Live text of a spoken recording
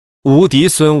无敌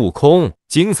孙悟空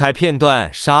精彩片段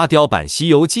沙雕版《西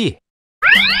游记》。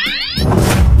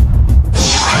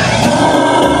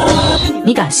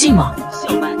你敢信吗？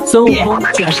孙悟空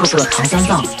居然说服了唐三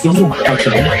藏用木马代替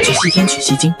龙马去西天取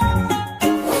西经。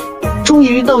终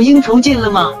于到应酬见了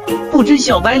吗？不知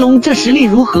小白龙这实力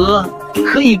如何？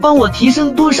可以帮我提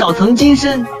升多少层金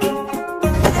身？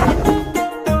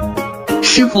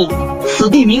师傅，此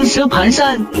地名蛇盘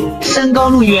山，山高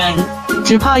路远，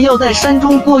只怕要在山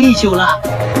中过一宿了。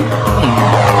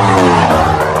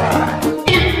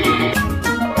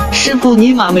师傅，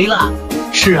你马没了？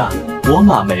是啊，我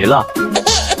马没了。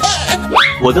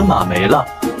我的马没了，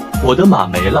我的马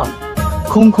没了。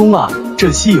空空啊，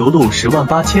这西游路10万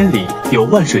8千里，有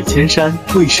万水千山，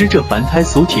为师这凡胎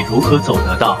俗体如何走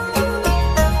得到？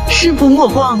师傅莫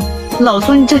慌，老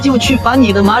孙这就去把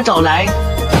你的马找来。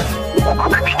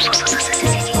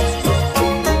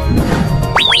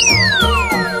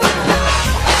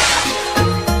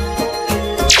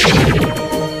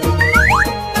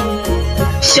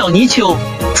小泥鳅，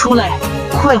出来，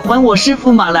快还我师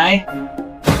傅马来！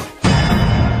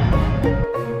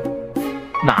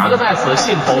哪个在此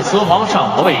信口雌黄，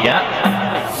上我魏延？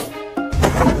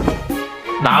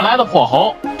哪来的破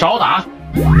猴，找打！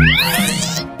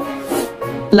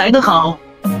来得好！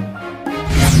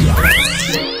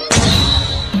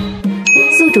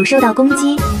宿主受到攻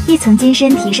击，1层金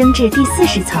身提升至第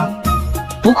40层。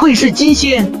不愧是金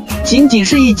仙，仅仅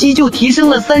是一击就提升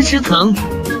了30层。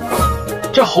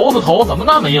这猴子头怎么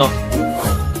那么硬？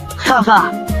哈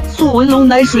哈，素文龙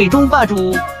乃水中霸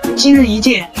主，今日一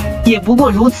见，也不过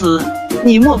如此。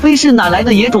你莫非是哪来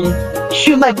的野种，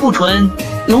血脉不纯？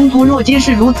龙族若皆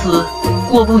是如此，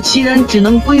果不其然，只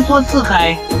能龟缩四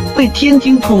海，被天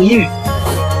庭统御。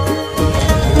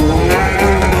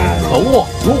可恶！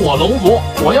辱我龙族，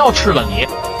我要吃了你！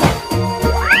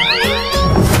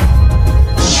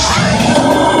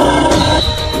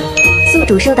宿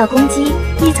主受到攻击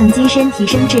，1层金身提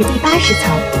升至第80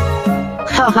层。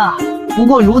哈哈，不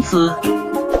过如此。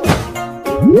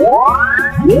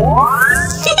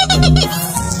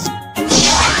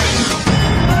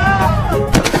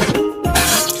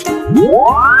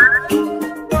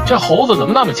这猴子怎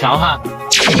么那么强悍？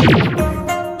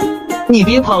你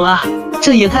别跑啊，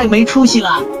这也太没出息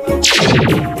了。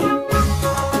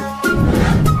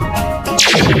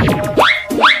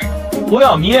不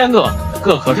要迷恋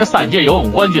哥可是3届游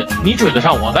泳冠军，你追得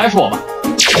上我再说吧。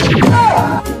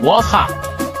我擦，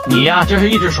你呀，这是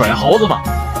一只水猴子吗？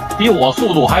比我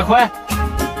速度还快。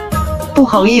不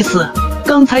好意思，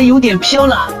刚才有点飘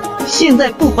了，现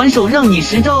在不还手让你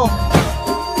10招。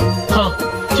哼，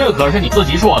这可是你自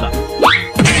己说的。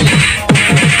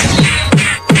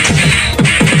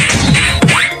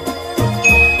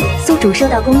宿主受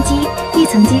到攻击，1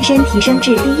层金身提升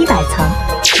至第100层。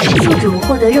宿主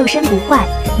获得肉身不坏、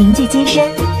凝聚金身，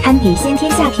堪比先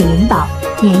天下品灵宝，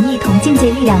免疫同境界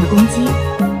力量的攻击。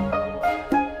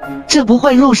这不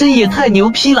坏肉身也太牛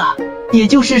批了！也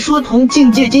就是说，同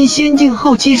境界金仙境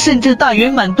后期甚至大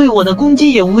圆满对我的攻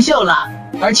击也无效了。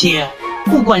而且，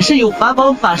不管是有法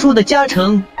宝法术的加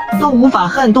成，都无法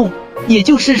撼动。也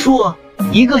就是说，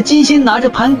一个金仙拿着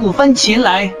盘古幡前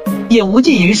来，也无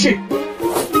济于事。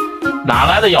哪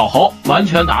来的妖猴，完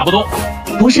全打不动。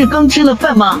不是刚吃了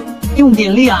饭吗？用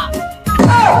点力啊！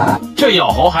这妖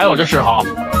猴还有这嗜好，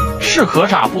士可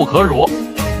杀不可辱，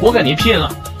我跟你拼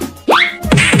了！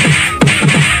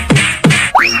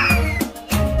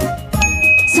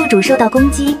宿主受到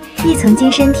攻击，1层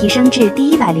金身提升至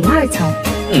第102层。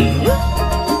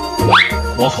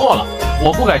我错了，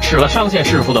我不该吃了上线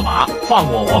师傅的马，放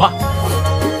过我吧。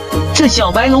这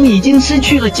小白龙已经失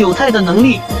去了韭菜的能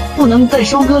力，不能再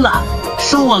收割了，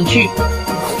收网去。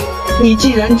你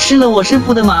既然吃了我师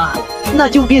傅的马，那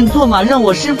就变做马让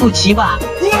我师傅骑吧。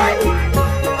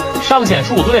上仙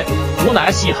恕罪，吾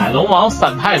乃西海龙王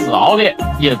3太子敖烈，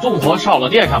因纵火烧了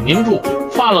殿上明珠，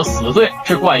犯了死罪，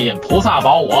是观音菩萨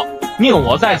保我，命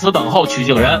我在此等候取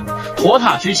经人，托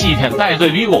他去西天戴罪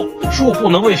立功，恕不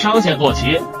能为上仙坐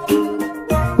骑。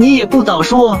你也不早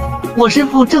说，我师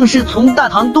傅正是从大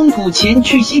唐东土前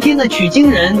去西天的取经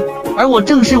人，而我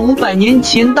正是500年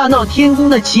前大闹天宫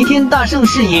的齐天大圣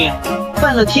是也，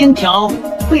犯了天条，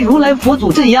被如来佛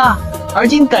祖镇压，而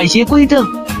今改邪归正，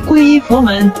皈依佛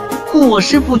门，护我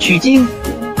师傅取经。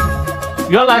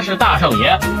原来是大圣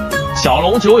爷，小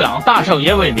龙久仰大圣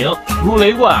爷为名，如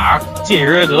雷贯耳，今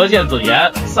日得见自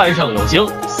言，3生有幸，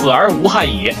死而无憾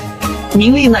矣。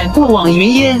名利乃过往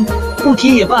云烟，不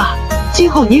提也罢。今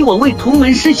后你我为同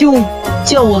门师兄，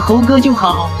叫我猴哥就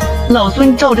好，老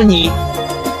孙罩着你。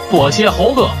多谢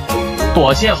猴哥，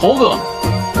多谢猴哥。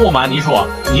不瞒你说，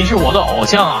你是我的偶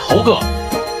像啊，猴哥。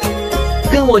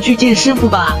跟我去见师傅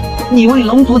吧。你为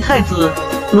龙族太子，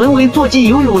沦为坐骑，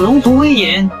有辱龙族威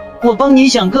严。我帮你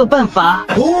想个办法。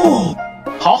哦，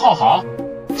好，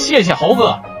谢谢猴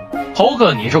哥。猴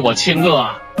哥，你是我亲哥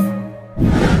啊。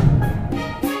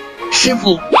师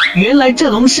傅，原来这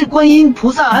龙是观音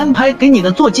菩萨安排给你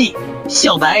的坐骑。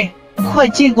小白，快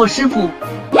接过师傅。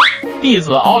弟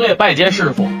子奥烈拜见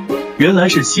师傅。原来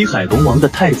是西海龙王的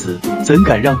太子，怎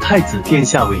敢让太子殿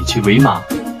下委屈为马？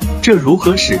这如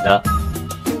何使的？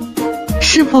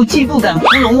师傅既不敢服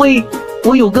龙威，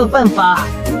我有个办法，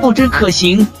不知可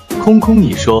行。空空，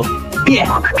你说。变。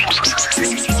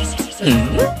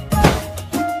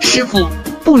师傅，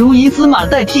不如以子马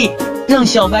代替，让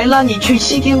小白拉你去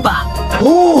西天吧。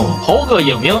哦，猴哥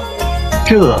英明。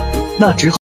那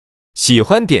只好。喜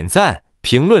欢点赞、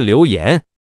评论、留言，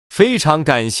非常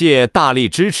感谢大力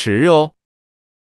支持哦。